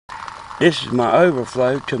This is my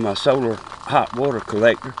overflow to my solar hot water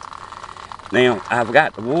collector. Now, I've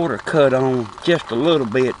got the water cut on just a little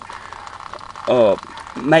bit,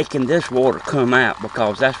 making this water come out,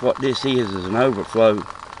 because that's what this is an overflow,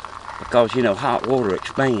 because, you know, hot water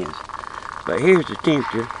expands. But here's the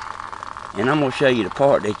temperature, and I'm going to show you the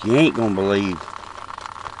part that you ain't going to believe.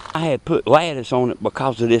 I had put lattice on it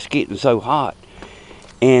because of this getting so hot.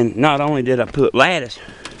 And not only did I put lattice,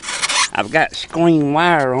 I've got screen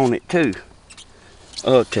wire on it too,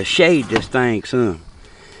 to shade this thing some.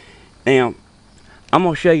 Now, I'm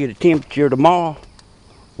going to show you the temperature tomorrow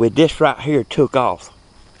with this right here took off.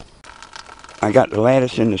 I got the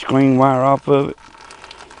lattice and the screen wire off of it.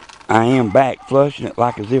 I am back flushing it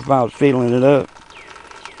like as if I was filling it up.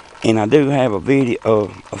 And I do have a video,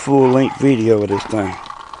 a full-length video of this thing.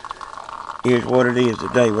 Here's what it is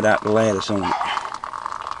today without the lattice on it.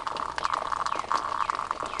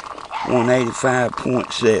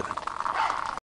 185.7.